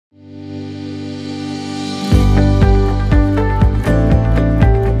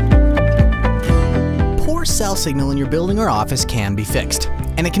cell signal in your building or office can be fixed,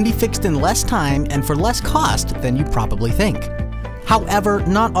 and it can be fixed in less time and for less cost than you probably think. However,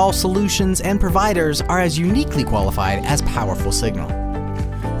 not all solutions and providers are as uniquely qualified as Powerful Signal.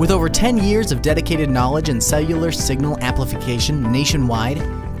 With over 10 years of dedicated knowledge in cellular signal amplification nationwide,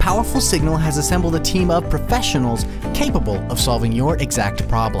 Powerful Signal has assembled a team of professionals capable of solving your exact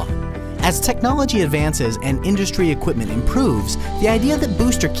problem. As technology advances and industry equipment improves, the idea that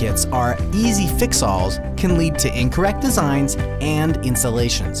booster kits are easy fix-alls can lead to incorrect designs and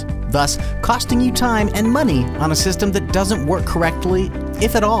installations, thus costing you time and money on a system that doesn't work correctly,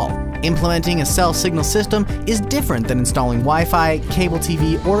 if at all. Implementing a cell signal system is different than installing Wi-Fi, cable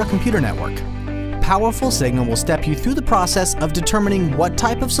TV, or a computer network. Powerful Signal will step you through the process of determining what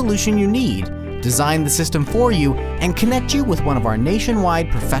type of solution you need, design the system for you, and connect you with one of our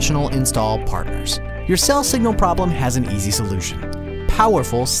nationwide professional install partners. Your cell signal problem has an easy solution: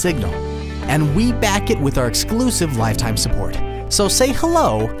 Powerful Signal. And we back it with our exclusive lifetime support. So say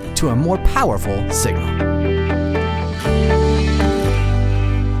hello to a more powerful signal.